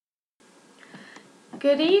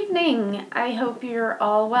Good evening. I hope you're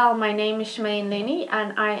all well. My name is Shemaine Linney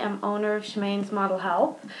and I am owner of Shemaine's Model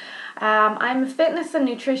Health. I'm a fitness and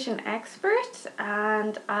nutrition expert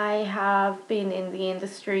and I have been in the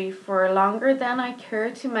industry for longer than I care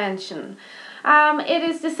to mention. It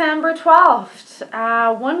is December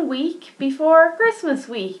 12th, 1 week before Christmas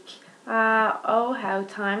week. Oh, how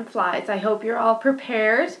time flies. I hope you're all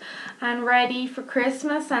prepared and ready for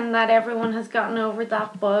Christmas and that everyone has gotten over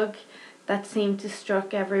that bug that seemed to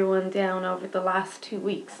struck everyone down over the last 2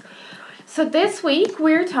 weeks. So this week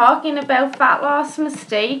we're talking about fat loss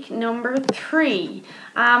mistake number 3.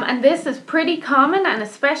 And this is pretty common, and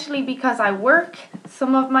especially because I work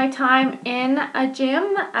some of my time in a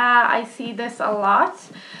gym, I see this a lot.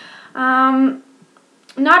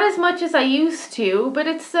 Not as much as I used to, but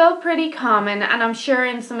it's still pretty common, and I'm sure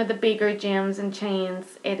in some of the bigger gyms and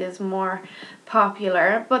chains it is more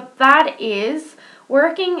popular. But that is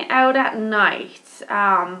working out at night.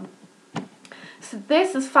 So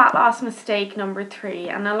this is fat loss mistake number 3,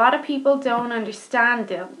 and a lot of people don't understand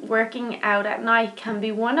that working out at night can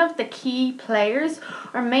be one of the key players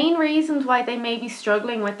or main reasons why they may be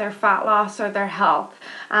struggling with their fat loss or their health.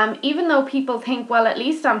 Even though people think, well, at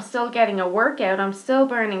least I'm still getting a workout, I'm still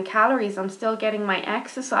burning calories, I'm still getting my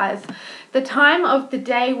exercise. The time of the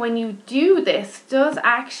day when you do this does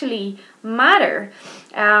actually matter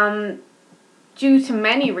due to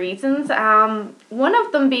many reasons. One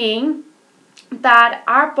of them being that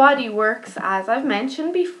our body works, as I've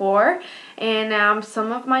mentioned before in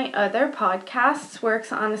some of my other podcasts,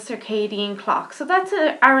 works on a circadian clock. So that's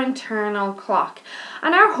our internal clock,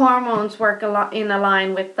 and our hormones work a lot in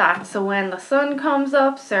line with that. So when the sun comes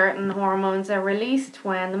up, certain hormones are released.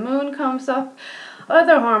 When the moon comes up,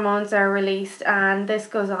 other hormones are released, and this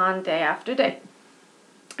goes on day after day.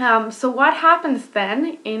 So what happens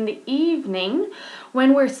then in the evening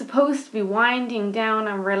when we're supposed to be winding down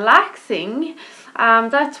and relaxing?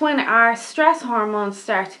 That's when our stress hormones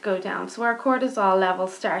start to go down. So our cortisol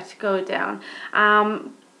levels start to go down.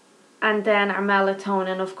 And then our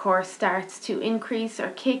melatonin, of course, starts to increase or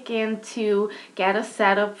kick in to get us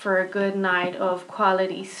set up for a good night of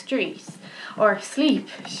quality sleep,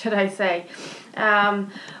 should I say.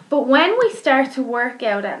 But when we start to work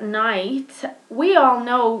out at night, we all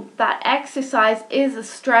know that exercise is a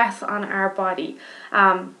stress on our body.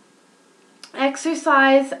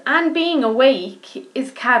 Exercise and being awake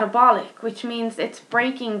is catabolic, which means it's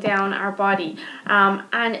breaking down our body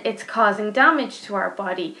and it's causing damage to our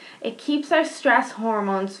body. It keeps our stress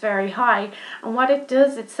hormones very high, and what it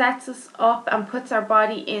does, it sets us up and puts our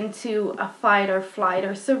body into a fight or flight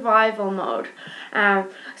or survival mode.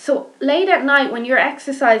 So late at night when you're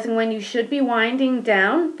exercising, when you should be winding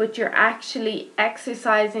down, but you're actually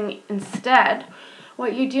exercising instead,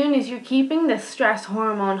 what you're doing is you're keeping the stress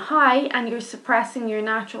hormone high and you're suppressing your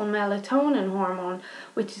natural melatonin hormone,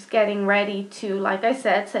 which is getting ready to, like I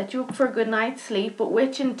said, set you up for a good night's sleep, but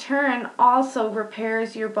which in turn also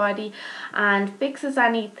repairs your body and fixes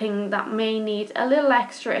anything that may need a little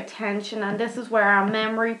extra attention. And this is where our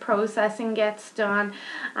memory processing gets done,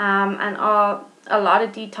 and a lot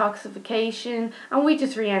of detoxification, and we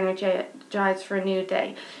just re-energize for a new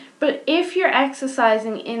day. But if you're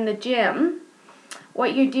exercising in the gym,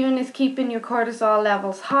 what you're doing is keeping your cortisol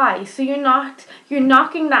levels high. So you're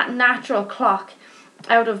knocking that natural clock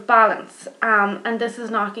out of balance, and this is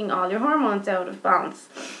knocking all your hormones out of balance.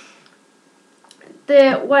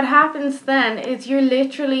 What happens then is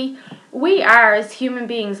we are as human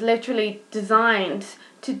beings literally designed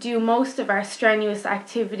to do most of our strenuous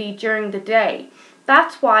activity during the day.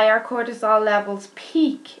 That's why our cortisol levels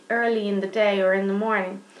peak early in the day or in the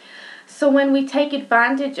morning. So when we take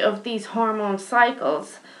advantage of these hormone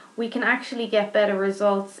cycles, we can actually get better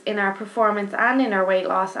results in our performance and in our weight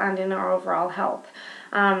loss and in our overall health.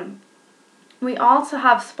 We also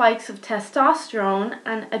have spikes of testosterone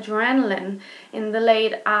and adrenaline in the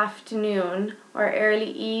late afternoon or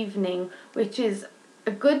early evening, which is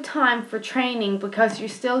a good time for training because you're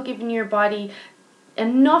still giving your body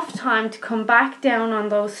enough time to come back down on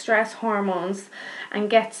those stress hormones and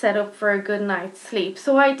get set up for a good night's sleep.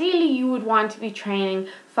 So ideally you would want to be training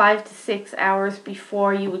 5 to 6 hours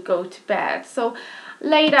before you would go to bed. So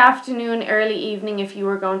late afternoon, early evening if you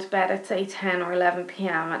were going to bed at say 10 or 11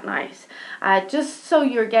 p.m. at night. Just so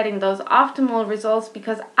you're getting those optimal results,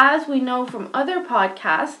 because as we know from other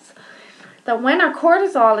podcasts, that when our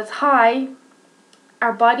cortisol is high,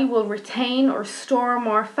 our body will retain or store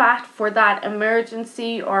more fat for that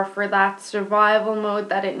emergency or for that survival mode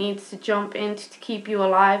that it needs to jump into to keep you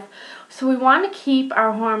alive. So we want to keep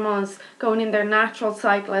our hormones going in their natural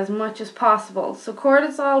cycle as much as possible. So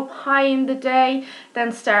cortisol high in the day,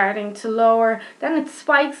 then starting to lower, then it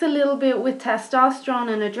spikes a little bit with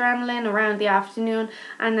testosterone and adrenaline around the afternoon,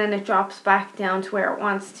 and then it drops back down to where it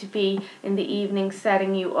wants to be in the evening,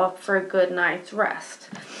 setting you up for a good night's rest.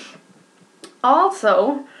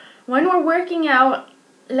 Also, when we're working out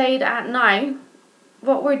late at night,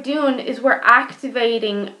 what we're doing is we're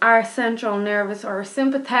activating our central nervous or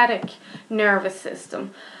sympathetic nervous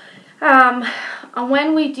system. And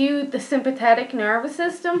when we do the sympathetic nervous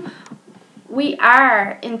system, we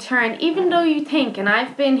are in turn, even though you think, and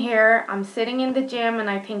I've been here, I'm sitting in the gym and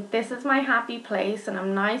I think this is my happy place and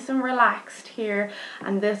I'm nice and relaxed here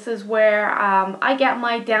and this is where I get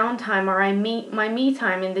my downtime or my me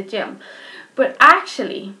time in the gym. But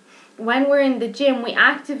actually, when we're in the gym, we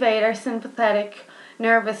activate our sympathetic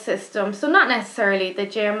nervous system. So not necessarily the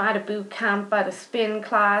gym, at a boot camp, at a spin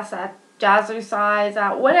class, at jazzercise,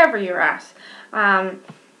 at whatever you're at.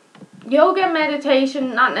 Yoga,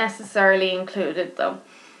 meditation, not necessarily included though.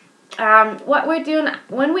 What we're doing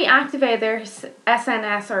when we activate their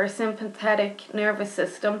SNS or sympathetic nervous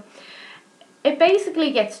system, it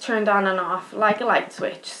basically gets turned on and off like a light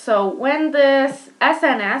switch. So when the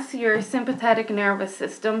SNS, your sympathetic nervous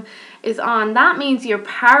system, is on, that means your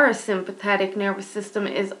parasympathetic nervous system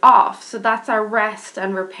is off. So that's our rest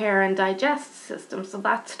and repair and digest system. So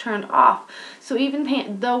that's turned off. So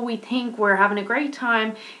even though we think we're having a great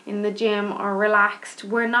time in the gym or relaxed,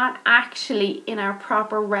 we're not actually in our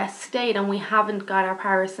proper rest state and we haven't got our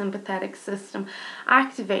parasympathetic system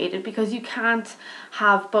activated, because you can't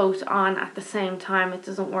have both on at the same time. It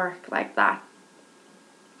doesn't work like that.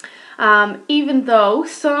 Even though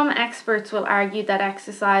some experts will argue that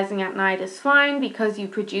exercising at night is fine because you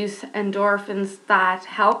produce endorphins that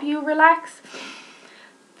help you relax,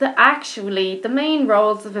 the main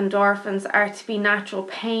roles of endorphins are to be natural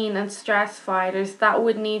pain and stress fighters that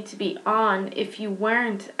would need to be on if you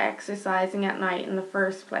weren't exercising at night in the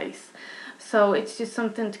first place. So it's just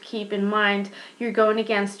something to keep in mind. You're going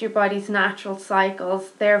against your body's natural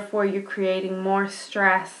cycles, therefore you're creating more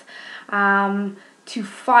stress to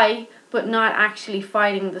fight, but not actually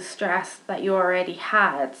fighting the stress that you already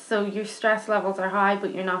had. So your stress levels are high,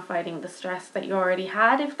 but you're not fighting the stress that you already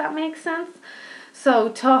had, if that makes sense. So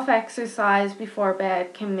tough exercise before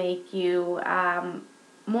bed can make you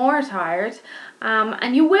more tired,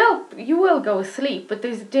 and you will go asleep, but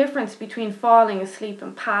there's a difference between falling asleep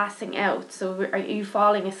and passing out. So are you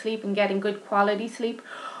falling asleep and getting good quality sleep,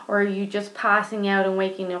 or are you just passing out and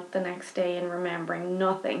waking up the next day and remembering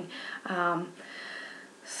nothing?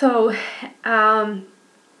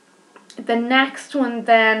 The next one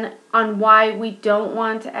then on why we don't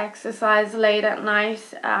want to exercise late at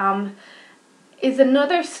night is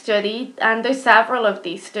another study, and there's several of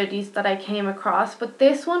these studies that I came across, but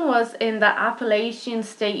this one was in the Appalachian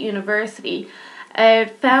State University.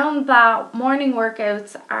 It found that morning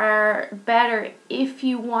workouts are better if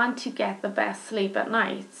you want to get the best sleep at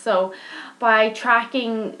night. So by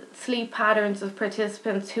tracking sleep patterns of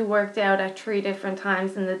participants who worked out at 3 different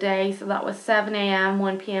times in the day, so that was 7 a.m.,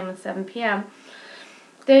 1 p.m. and 7 p.m.,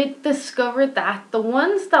 they discovered that the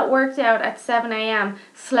ones that worked out at 7 a.m.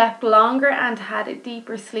 slept longer and had a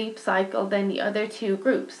deeper sleep cycle than the other two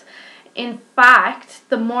groups. In fact,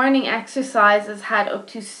 the morning exercises had up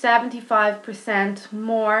to 75%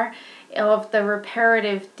 more of the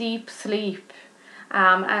reparative deep sleep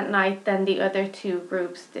at night than the other two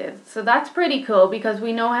groups did. So that's pretty cool, because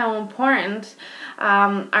we know how important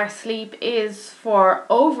our sleep is for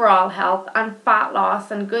overall health and fat loss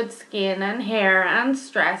and good skin and hair and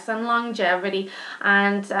stress and longevity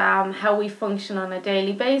and how we function on a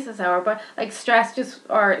daily basis. But like stress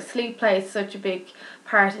or sleep plays such a big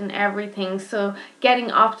part in everything. So getting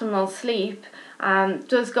optimal sleep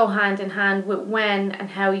does go hand in hand with when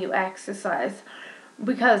and how you exercise.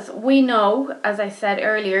 Because we know, as I said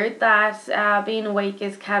earlier, that being awake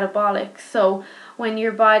is catabolic. So when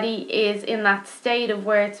your body is in that state of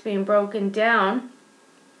where it's being broken down,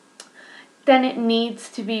 then it needs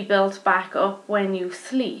to be built back up when you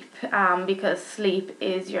sleep, because sleep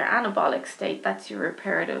is your anabolic state. That's your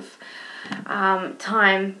reparative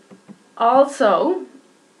time. Also,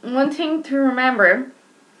 one thing to remember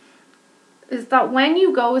is that when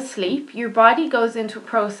you go asleep, your body goes into a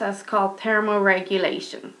process called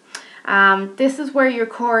thermoregulation. This is where your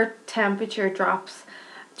core temperature drops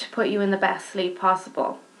to put you in the best sleep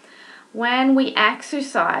possible. When we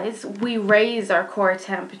exercise, we raise our core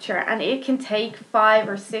temperature, and it can take 5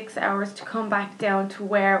 or 6 hours to come back down to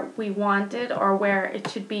where we want it or where it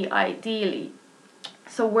should be ideally.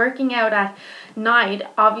 So working out at night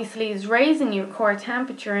obviously is raising your core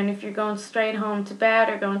temperature, and if you're going straight home to bed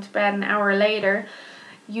or going to bed an hour later,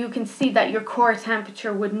 you can see that your core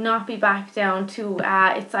temperature would not be back down to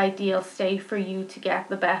its ideal state for you to get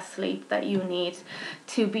the best sleep that you need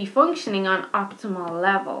to be functioning on optimal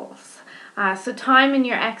levels. So timing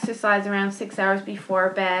your exercise around 6 hours before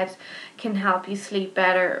bed can help you sleep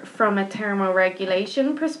better from a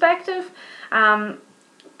thermoregulation perspective.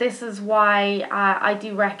 This is why I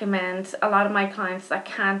do recommend a lot of my clients that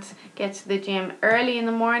can't get to the gym early in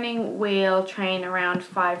the morning will train around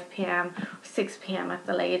 5 p.m. or 6 p.m. at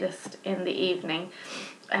the latest in the evening.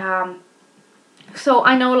 So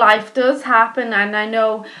I know life does happen, and I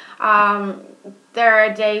know there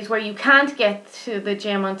are days where you can't get to the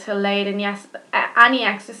gym until late, and yes, any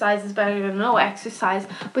exercise is better than no exercise,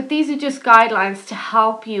 but these are just guidelines to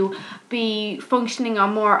help you be functioning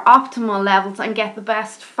on more optimal levels and get the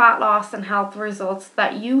best fat loss and health results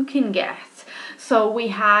that you can get. So we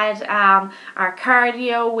had our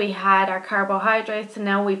cardio, we had our carbohydrates, and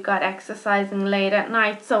now we've got exercising late at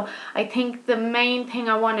night. So I think the main thing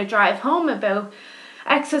I want to drive home about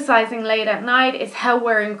exercising late at night is how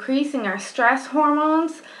we're increasing our stress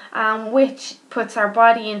hormones, which puts our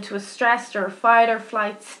body into a stressed or fight or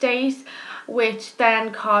flight state, which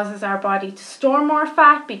then causes our body to store more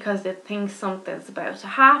fat because it thinks something's about to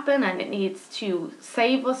happen and it needs to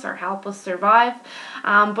save us or help us survive.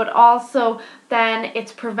 But also then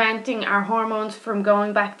it's preventing our hormones from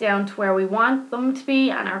going back down to where we want them to be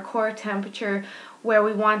and our core temperature where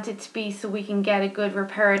we want it to be, so we can get a good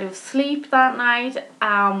reparative sleep that night,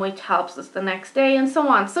 which helps us the next day, and so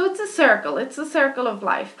on. So it's a circle of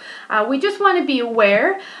life. We just want to be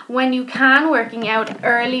aware when you can, working out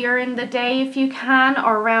earlier in the day if you can,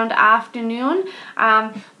 or around afternoon.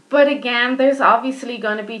 But again, there's obviously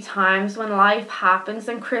going to be times when life happens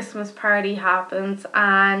and Christmas party happens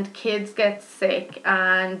and kids get sick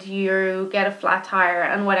and you get a flat tire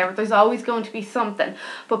and whatever. There's always going to be something.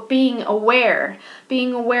 But being aware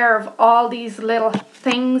of all these little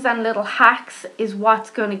things and little hacks is what's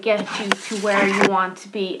going to get you to where you want to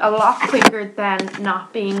be a lot quicker than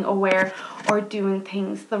not being aware or doing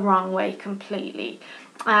things the wrong way completely.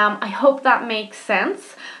 I hope that makes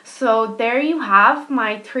sense. So there you have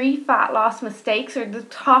my 3 fat loss mistakes, or the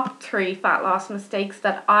top 3 fat loss mistakes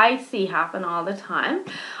that I see happen all the time.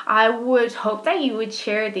 I would hope that you would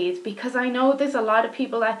share these, because I know there's a lot of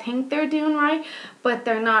people that think they're doing right, but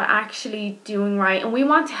they're not actually doing right. And we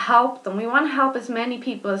want to help them. We want to help as many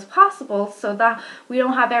people as possible so that we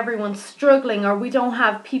don't have everyone struggling, or we don't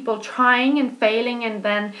have people trying and failing and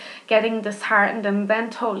then getting disheartened and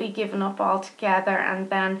then totally giving up altogether, and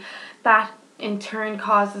then that in turn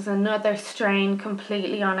causes another strain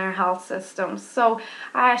completely on our health system. So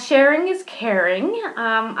sharing is caring.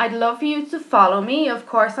 I'd love for you to follow me. Of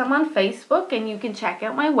course, I'm on Facebook, and you can check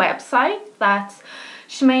out my website. That's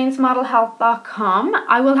ShemainesModelHealth.com.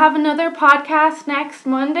 I will have another podcast next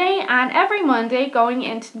Monday and every Monday going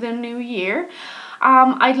into the new year.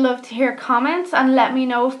 I'd love to hear comments and let me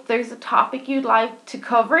know if there's a topic you'd like to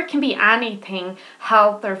cover. It can be anything,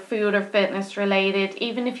 health or food or fitness related.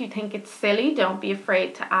 Even if you think it's silly, don't be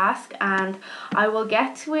afraid to ask, and I will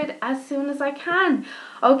get to it as soon as I can.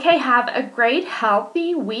 Okay, have a great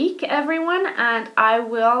healthy week, everyone, and I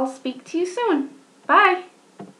will speak to you soon. Bye.